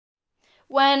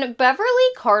When Beverly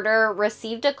Carter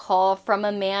received a call from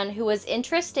a man who was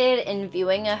interested in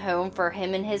viewing a home for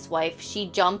him and his wife, she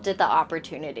jumped at the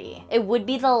opportunity. It would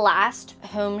be the last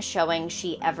home showing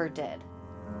she ever did.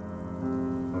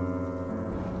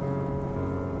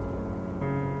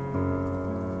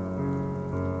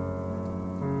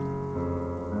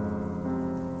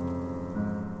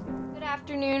 Good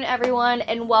afternoon, everyone,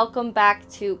 and welcome back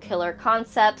to Killer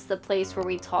Concepts, the place where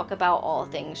we talk about all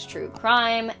things true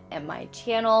crime and my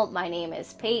channel. My name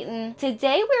is Peyton.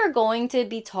 Today we are going to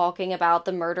be talking about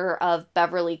the murder of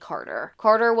Beverly Carter.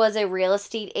 Carter was a real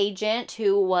estate agent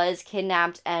who was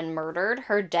kidnapped and murdered.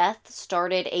 Her death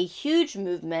started a huge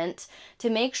movement to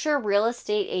make sure real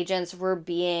estate agents were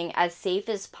being as safe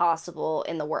as possible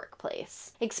in the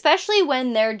workplace, especially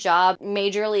when their job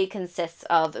majorly consists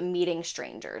of meeting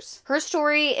strangers. Her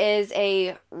story is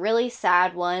a really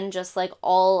sad one, just like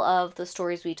all of the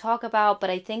stories we talk about, but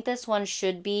I think this one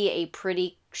should be a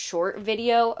pretty short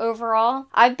video overall.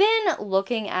 I've been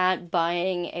looking at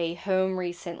buying a home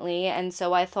recently, and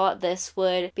so I thought this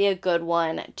would be a good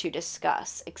one to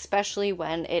discuss, especially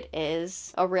when it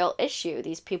is a real issue.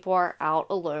 These people are out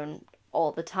alone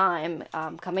all the time,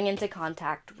 coming into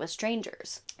contact with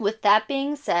strangers. With that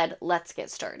being said, let's get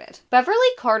started. Beverly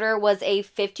Carter was a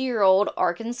 50-year-old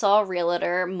Arkansas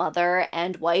realtor, mother,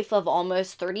 and wife of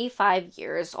almost 35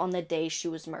 years on the day she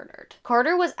was murdered.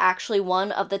 Carter was actually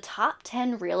one of the top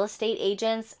 10 real estate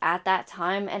agents at that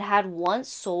time and had once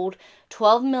sold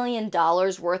 $12 million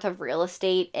worth of real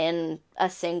estate in a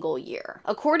single year.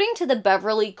 According to the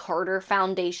Beverly Carter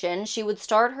Foundation, she would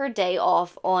start her day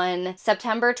off on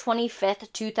September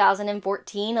 25th,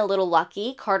 2014. A little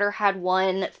lucky, Carter had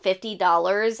won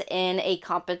 $50 in a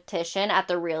competition at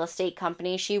the real estate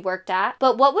company she worked at.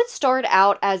 But what would start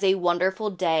out as a wonderful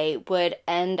day would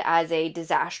end as a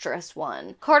disastrous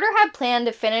one. Carter had planned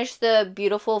to finish the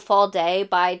beautiful fall day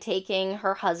by taking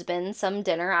her husband some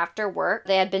dinner after work.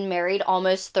 They had been married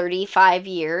almost 35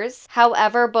 years.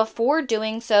 However, before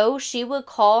doing so, she would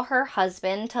call her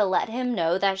husband to let him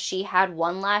know that she had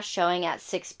one last showing at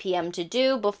 6 p.m. to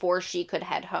do before she could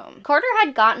head home. Carter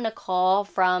had gotten a call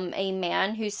from a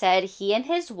man who said he and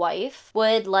his wife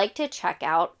would like to check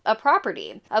out a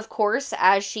property. Of course,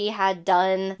 as she had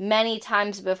done many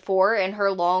times before in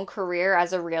her long career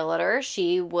as a realtor,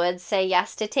 she would say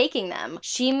yes to taking them.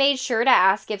 She made sure to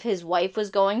ask if his wife was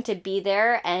going to be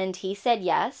there, and he said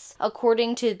yes.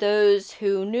 According to those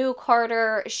who knew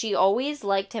Carter, she always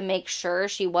liked to make sure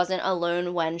she wasn't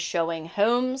alone when showing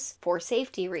homes for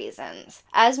safety reasons.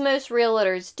 As most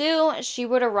realtors do, she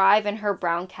would arrive in her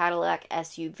brown Cadillac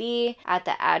SUV at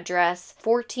the address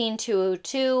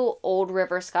 14202 Old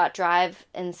River Scott Drive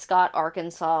in Scott,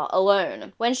 Arkansas,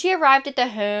 alone. When she arrived at the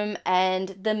home and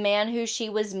the man who she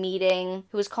was meeting,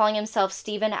 who was calling himself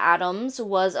Stephen Adams,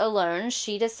 was alone,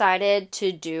 she decided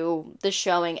to do the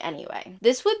showing anyway.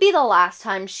 This would be the last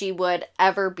time she would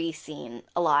ever be seen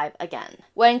alive again.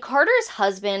 When Carter's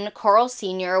husband, Carl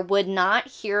Sr., would not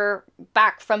hear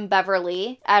back from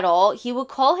Beverly at all, he would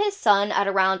call his son at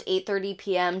around 8:30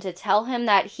 p.m. to tell him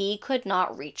that he could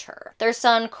not reach her. Their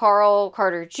son, Carl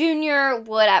Carter Jr.,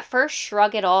 would at first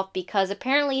shrug it off because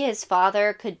apparently his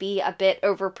father could be a bit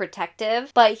overprotective,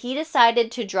 but he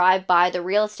decided to drive by the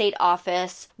real estate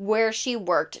office where she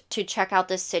worked to check out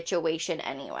the situation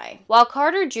anyway. While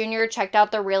Carter Jr. checked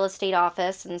out the real estate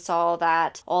office and saw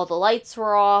that all the lights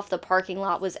were off, the parking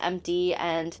lot was empty,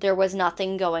 and there was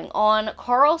nothing going on,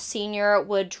 Carl Sr.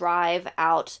 would drive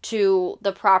out to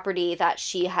the property that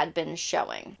she had been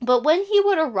showing. But when he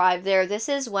would arrive there, this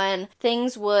is when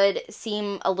things would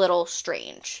seem a little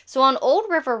strange. So on Old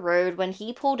River Road, when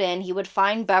he pulled in, he would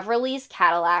find Beverly's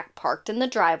Cadillac parked in the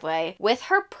driveway with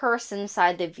her purse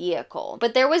inside the vehicle.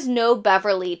 But there was no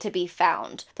Beverly to be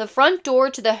found. The front door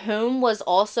to the home was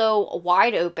also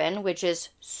wide open, which is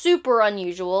super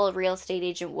unusual. A real estate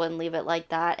agent wouldn't leave it like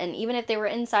that. And even if they were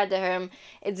inside the home,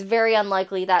 it's very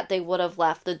unlikely that they would have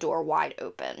left the door wide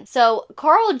open. So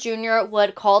Carl Jr.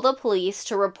 would call the police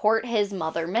to report his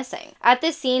mother missing. At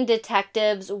the scene,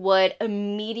 detectives would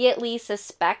immediately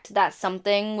suspect that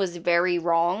something was very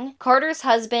wrong. Carter's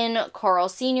husband, Carl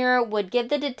Sr., would give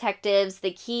the detectives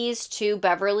the keys to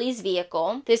Beverly's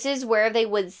vehicle. This is where they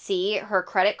would see her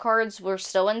credit cards were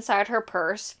still inside her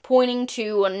purse, pointing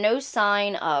to to no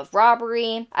sign of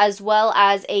robbery, as well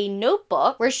as a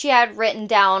notebook where she had written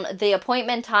down the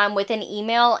appointment time with an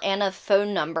email and a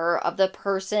phone number of the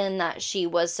person that she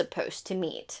was supposed to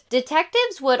meet.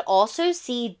 Detectives would also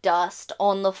see dust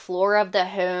on the floor of the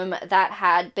home that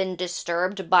had been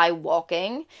disturbed by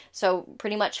walking, so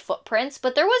pretty much footprints,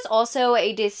 but there was also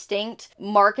a distinct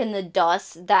mark in the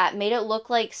dust that made it look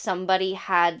like somebody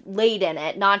had laid in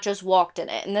it, not just walked in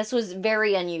it, and this was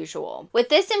very unusual. With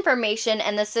this information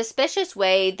and the suspicious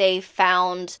way they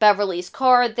found Beverly's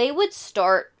car, they would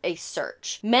start a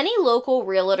search. Many local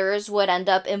realtors would end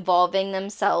up involving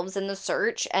themselves in the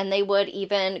search, and they would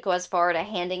even go as far to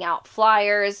handing out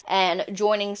flyers and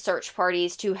joining search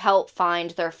parties to help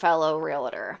find their fellow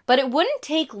realtor. But it wouldn't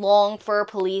take long for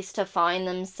police to find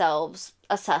themselves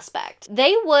a suspect.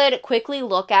 They would quickly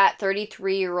look at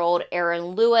 33-year-old Aaron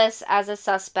Lewis as a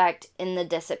suspect in the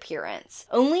disappearance.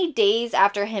 Only days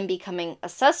after him becoming a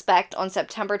suspect, on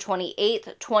September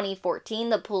 28th, 2014,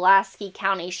 the Pulaski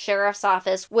County Sheriff's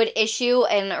Office would issue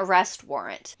an arrest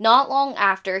warrant. Not long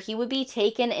after, he would be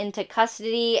taken into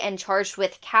custody and charged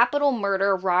with capital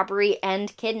murder, robbery,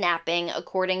 and kidnapping,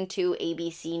 according to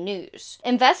ABC News.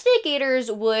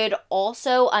 Investigators would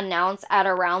also announce at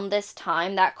around this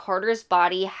time that Carter's body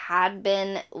had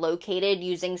been located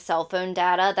using cell phone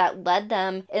data that led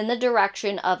them in the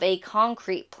direction of a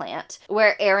concrete plant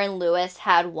where Aaron Lewis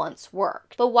had once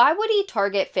worked. But why would he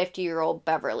target 50-year-old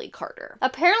Beverly Carter?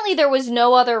 Apparently there was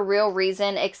no other real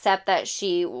reason except that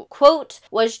she, quote,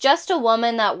 was just a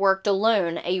woman that worked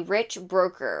alone, a rich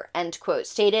broker, end quote,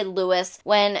 stated Lewis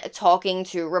when talking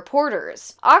to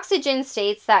reporters. Oxygen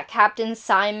states that Captain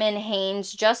Simon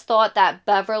Haynes just thought that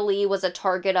Beverly was a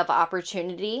target of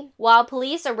opportunity. While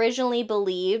police originally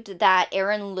believed that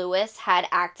Aaron Lewis had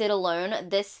acted alone,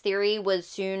 this theory would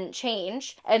soon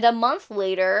change, and a month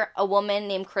later, a woman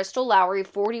named Crystal Lowry,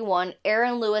 41,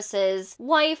 Aaron Lewis's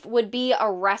wife, would be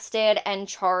arrested and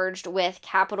charged with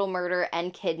capital murder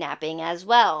and kidnapping as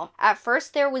well. At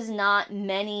first, there was not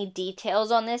many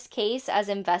details on this case, as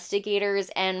investigators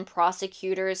and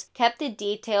prosecutors kept the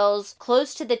details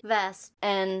close to the vest,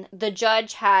 and the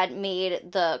judge had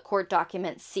made the court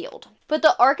documents sealed. But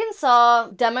the Arkansas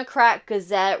Democrat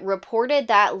Gazette reported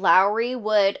that Lowry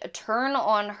would turn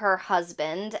on her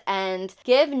husband and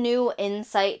give new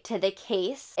insight to the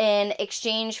case in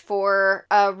exchange for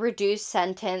a reduced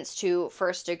sentence to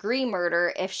first-degree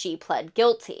murder if she pled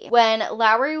guilty. When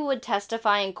Lowry would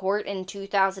testify in court in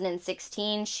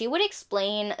 2016, she would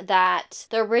explain that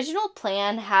the original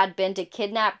plan had been to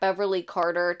kidnap Beverly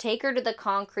Carter, take her to the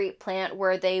concrete plant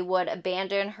where they would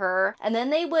abandon her, and then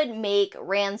they would make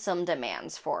ransom demands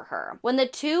for her. When the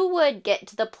two would get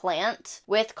to the plant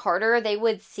with Carter, they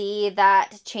would see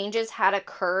that changes had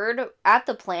occurred at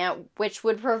the plant which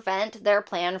would prevent their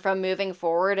plan from moving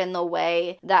forward in the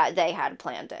way that they had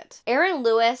planned it. Aaron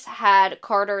Lewis had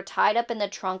Carter tied up in the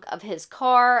trunk of his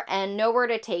car and nowhere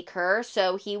to take her,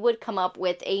 so he would come up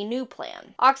with a new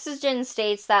plan. Oxygen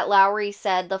states that Lowry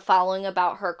said the following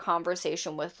about her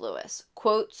conversation with Lewis.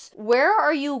 Quotes, "Where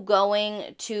are you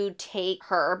going to take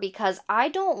her? Because I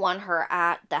don't want her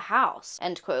at the house,"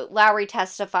 end quote. Lowry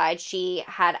testified she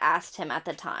had asked him at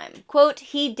the time. Quote,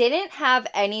 "He didn't have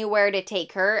anywhere to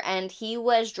take her and he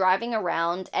was driving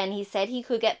around and he said he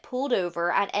could get pulled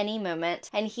over at any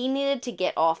moment and he needed to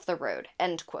get off the road,"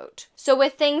 end quote. So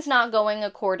with things not going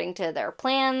according to their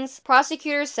plans,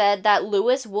 prosecutors said that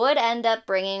Lewis would end up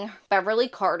bringing Beverly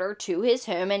Carter to his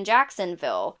home in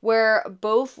Jacksonville, where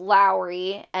both Lowry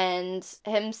and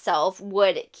himself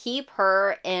would keep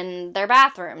her in their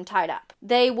bathroom tied up.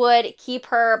 They would keep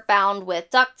her bound with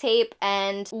duct tape,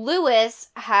 and Lewis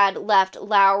had left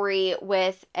Lowry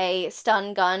with a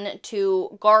stun gun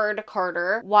to guard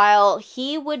Carter while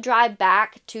he would drive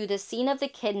back to the scene of the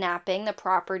kidnapping, the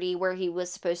property where he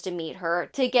was supposed to meet her,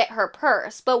 to get her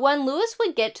purse. But when Lewis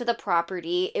would get to the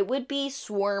property, it would be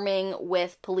swarming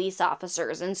with police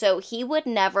officers, and so he would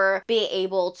never be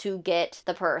able to get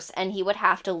the purse, and he would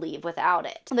have to leave without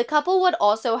it. The couple would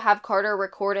also have Carter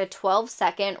record a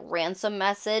 12-second ransom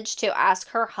message to ask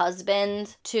her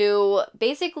husband to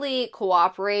basically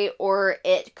cooperate or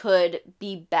it could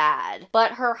be bad.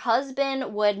 But her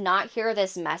husband would not hear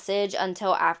this message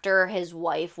until after his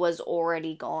wife was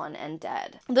already gone and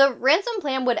dead. The ransom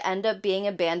plan would end up being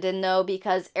abandoned though,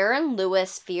 because Aaron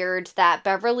Lewis feared that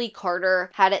Beverly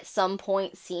Carter had at some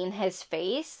point seen his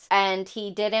face and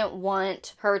he didn't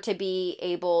want her to be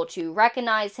able to to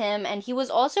recognize him, and he was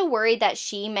also worried that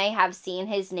she may have seen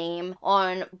his name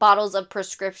on bottles of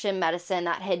prescription medicine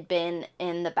that had been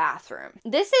in the bathroom.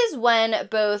 This is when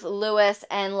both Lewis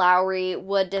and Lowry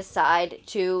would decide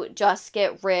to just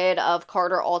get rid of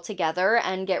Carter altogether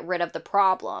and get rid of the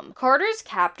problem. Carter's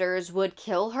captors would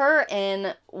kill her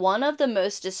in one of the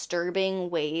most disturbing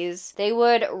ways. They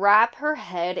would wrap her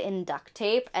head in duct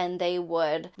tape and they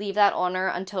would leave that on her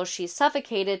until she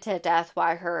suffocated to death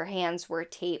while her hands were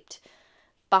taped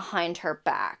behind her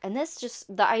back. And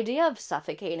the idea of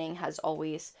suffocating has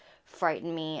always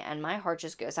frightened me, and my heart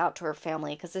just goes out to her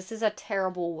family because this is a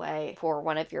terrible way for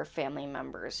one of your family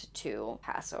members to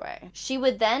pass away. She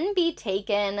would then be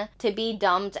taken to be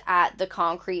dumped at the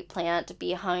concrete plant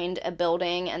behind a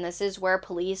building, and this is where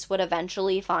police would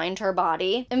eventually find her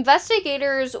body.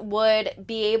 Investigators would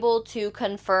be able to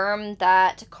confirm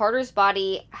that Carter's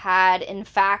body had in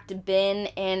fact been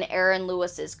in Aaron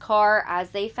Lewis's car, as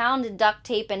they found duct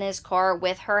tape in his car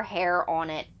with her hair on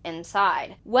it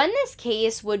inside. When this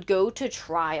case would go to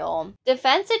trial,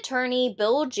 defense attorney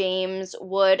Bill James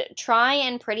would try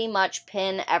and pretty much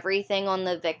pin everything on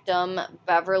the victim,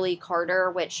 Beverly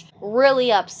Carter, which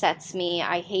really upsets me.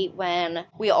 I hate when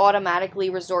we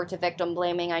automatically resort to victim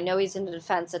blaming. I know he's a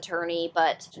defense attorney,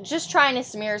 but just trying to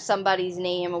smear somebody's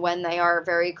name when they are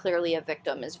very clearly a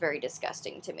victim is very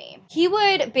disgusting to me. He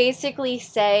would basically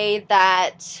say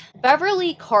that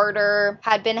Beverly Carter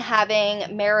had been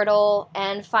having marital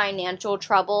and financial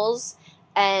troubles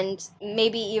and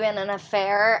maybe even an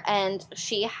affair, and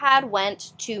she had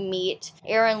went to meet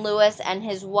Aaron Lewis and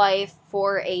his wife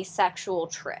for a sexual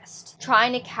tryst,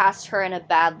 trying to cast her in a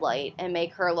bad light and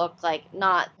make her look like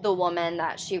not the woman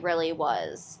that she really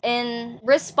was. In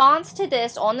response to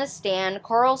this, on the stand,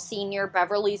 Carl Sr.,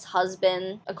 Beverly's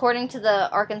husband, according to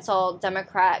the Arkansas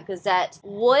Democrat Gazette,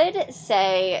 would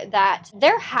say that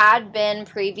there had been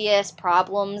previous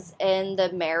problems in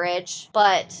the marriage,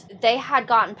 but they had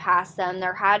gotten past them.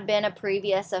 There had been a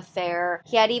previous affair.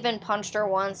 He had even punched her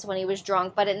once when he was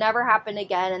drunk, but it never happened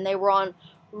again, and they were on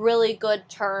really good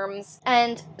terms.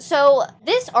 And so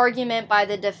this argument by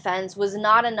the defense was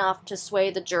not enough to sway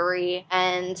the jury,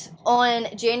 and on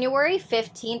January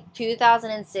 15th,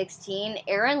 2016,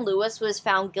 Aaron Lewis was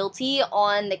found guilty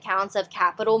on the counts of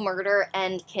capital murder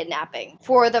and kidnapping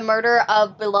for the murder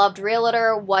of beloved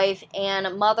realtor, wife,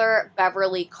 and mother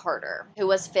Beverly Carter, who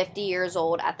was 50 years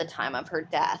old at the time of her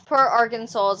death. Per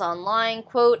Arkansas Online,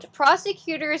 quote,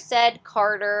 prosecutors said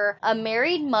Carter, a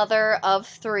married mother of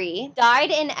 3, died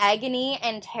in agony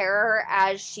and terror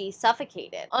as she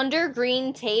suffocated under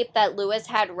green tape that Lewis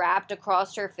had wrapped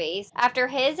across her face after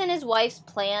his and his wife's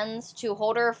plans to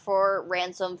hold her for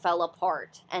ransom fell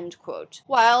apart, end quote.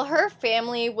 While her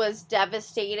family was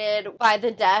devastated by the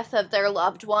death of their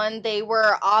loved one, they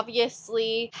were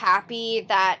obviously happy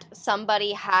that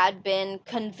somebody had been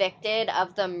convicted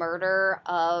of the murder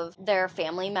of their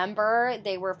family member.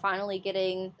 They were finally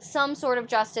getting some sort of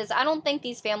justice. I don't think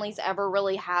these families ever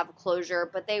really have closure,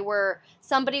 but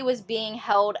somebody was being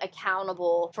held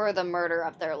accountable for the murder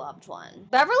of their loved one.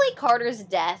 Beverly Carter's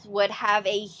death would have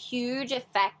a huge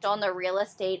effect on the real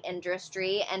estate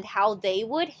industry and how they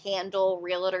would handle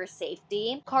realtor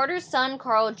safety. Carter's son,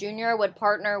 Carl Jr., would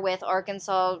partner with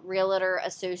Arkansas Realtor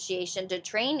Association to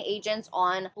train agents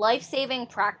on life-saving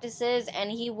practices, and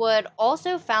he would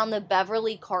also found the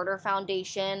Beverly Carter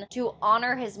Foundation to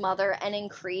honor his mother and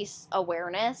increase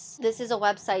awareness. This is a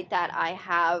website that I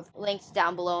have linked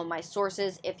down below in my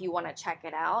sources if you want to check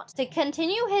it out. To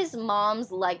continue his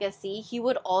mom's legacy, he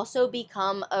would also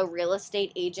become a real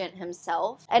estate agent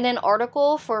himself. In an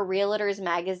article for Realtors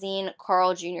magazine,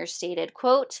 Carl Jr. stated,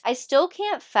 quote, I still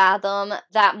can't fathom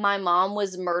that my mom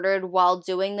was murdered while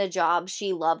doing the job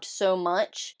she loved so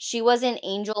much. She was an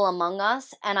angel among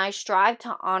us, and I strive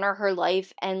to honor her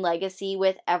life and legacy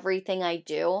with everything I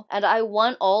do, and I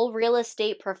want all real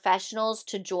estate professionals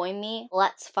to join me.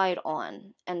 Let's fight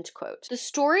on, end quote. The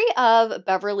story of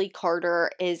Beverly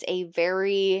Carter is a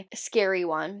very scary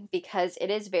one because it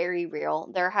is very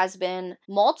real. There has been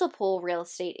multiple real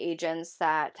estate agents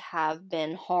that have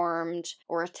been harmed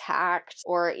or attacked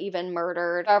or even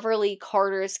murdered. Beverly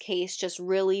Carter's case just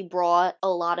really brought a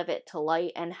lot of it to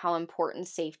light, and how important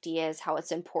safety is, how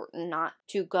it's important not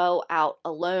to go out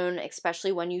alone,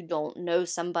 especially when you don't know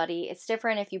somebody. It's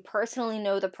different if you personally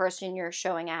know the person you're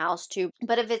showing a house to,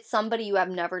 but if it's somebody you have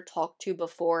never talked to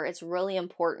before, it's really really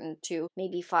important to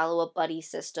maybe follow a buddy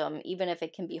system, even if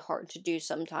it can be hard to do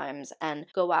sometimes, and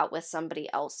go out with somebody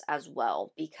else as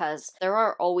well, because there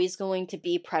are always going to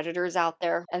be predators out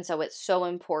there. And so it's so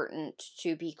important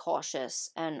to be cautious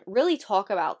and really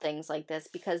talk about things like this,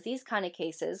 because these kind of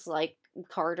cases, like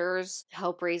Carter's,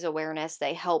 help raise awareness.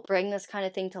 They help bring this kind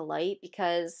of thing to light,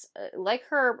 because like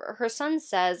her son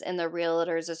says in the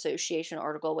Realtors Association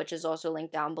article, which is also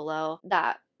linked down below,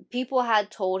 that people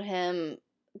had told him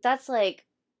that's like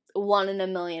 1 in a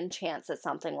million chance that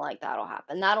something like that'll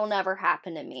happen. That'll never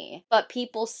happen to me. But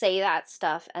people say that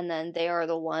stuff, and then they are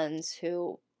the ones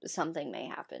who something may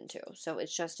happen to. So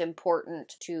it's just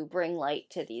important to bring light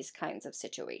to these kinds of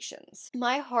situations.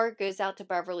 My heart goes out to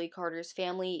Beverly Carter's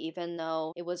family, even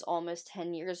though it was almost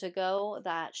 10 years ago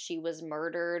that she was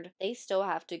murdered. They still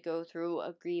have to go through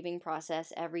a grieving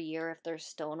process every year. If they're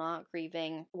still not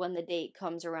grieving, when the date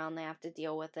comes around, they have to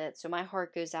deal with it. So my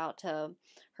heart goes out to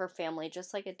her family,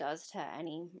 just like it does to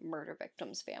any murder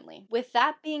victim's family. With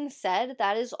that being said,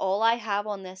 that is all I have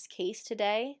on this case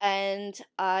today, and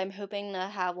I'm hoping to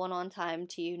have one on time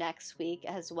to you next week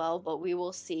as well, but we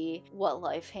will see what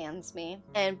life hands me.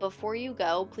 And before you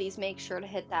go, please make sure to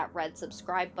hit that red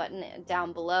subscribe button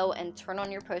down below and turn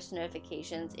on your post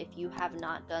notifications if you have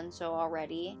not done so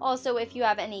already. Also, if you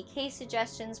have any case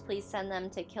suggestions, please send them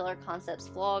to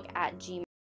killerconceptsvlog@gmail.com.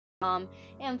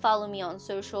 And follow me on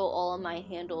social. All of my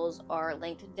handles are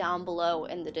linked down below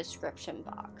in the description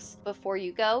box. Before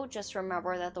you go, just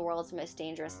remember that the world's most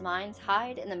dangerous minds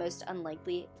hide in the most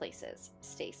unlikely places.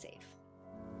 Stay safe.